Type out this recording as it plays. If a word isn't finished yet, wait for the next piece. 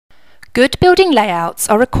Good building layouts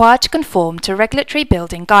are required to conform to regulatory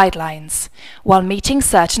building guidelines, while meeting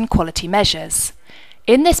certain quality measures.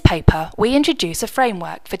 In this paper, we introduce a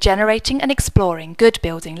framework for generating and exploring good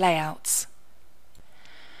building layouts.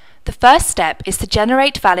 The first step is to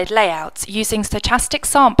generate valid layouts using stochastic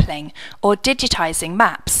sampling or digitizing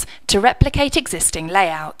maps to replicate existing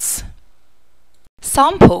layouts.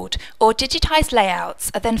 Sampled or digitized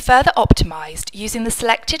layouts are then further optimized using the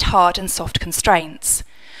selected hard and soft constraints.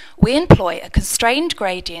 We employ a constrained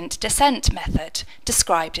gradient descent method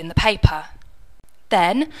described in the paper.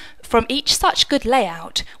 Then, from each such good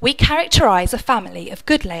layout, we characterize a family of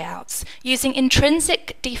good layouts using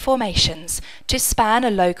intrinsic deformations to span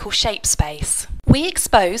a local shape space. We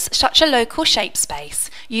expose such a local shape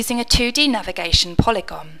space using a 2D navigation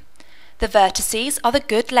polygon. The vertices are the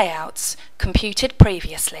good layouts computed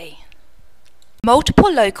previously.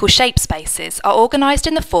 Multiple local shape spaces are organized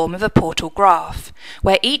in the form of a portal graph,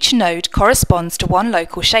 where each node corresponds to one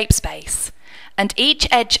local shape space, and each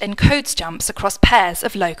edge encodes jumps across pairs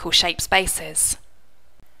of local shape spaces.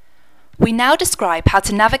 We now describe how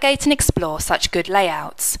to navigate and explore such good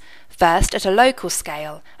layouts, first at a local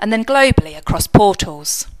scale and then globally across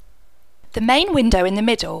portals. The main window in the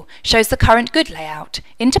middle shows the current good layout,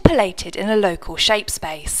 interpolated in a local shape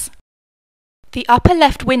space. The upper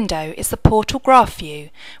left window is the portal graph view,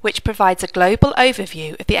 which provides a global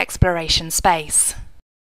overview of the exploration space.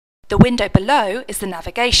 The window below is the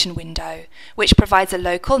navigation window, which provides a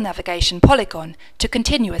local navigation polygon to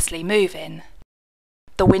continuously move in.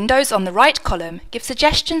 The windows on the right column give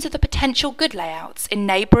suggestions of the potential good layouts in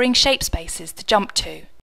neighbouring shape spaces to jump to.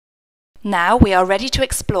 Now we are ready to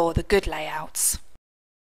explore the good layouts.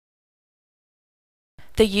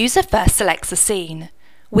 The user first selects a scene.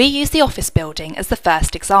 We use the office building as the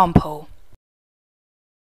first example.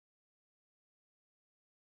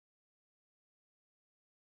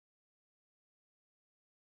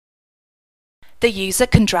 The user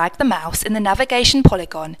can drag the mouse in the navigation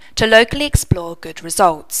polygon to locally explore good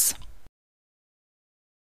results.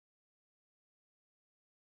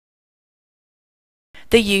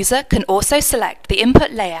 The user can also select the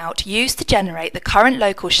input layout used to generate the current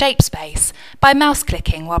local shape space by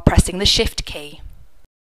mouse-clicking while pressing the Shift key.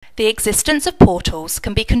 The existence of portals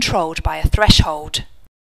can be controlled by a threshold.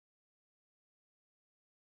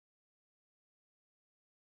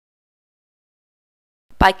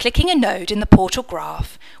 By clicking a node in the portal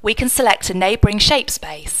graph, we can select a neighbouring shape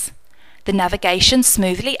space. The navigation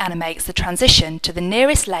smoothly animates the transition to the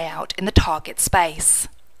nearest layout in the target space.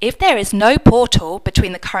 If there is no portal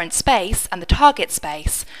between the current space and the target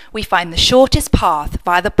space, we find the shortest path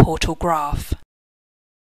via the portal graph.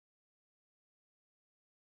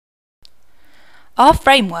 Our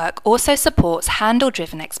framework also supports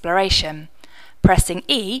handle-driven exploration. Pressing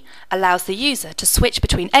E allows the user to switch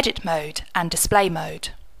between edit mode and display mode.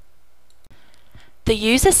 The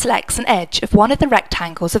user selects an edge of one of the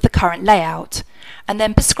rectangles of the current layout, and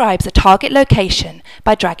then prescribes a target location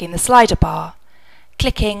by dragging the slider bar.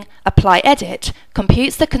 Clicking Apply Edit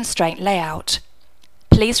computes the constraint layout.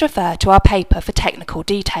 Please refer to our paper for technical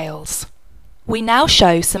details. We now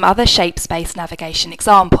show some other shape space navigation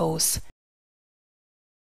examples.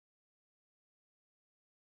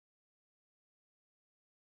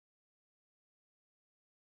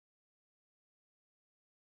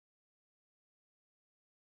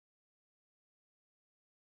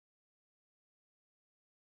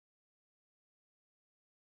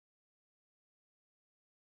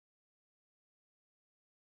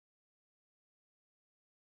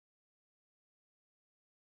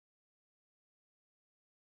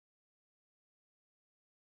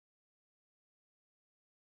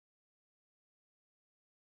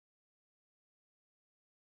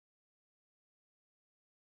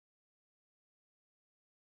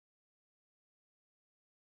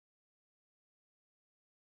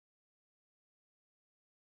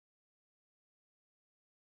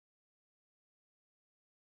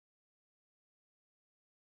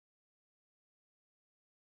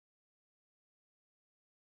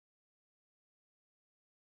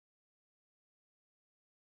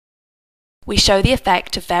 We show the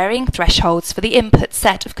effect of varying thresholds for the input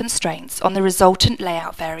set of constraints on the resultant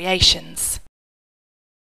layout variations.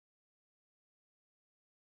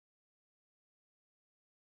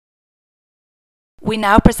 We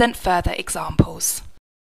now present further examples.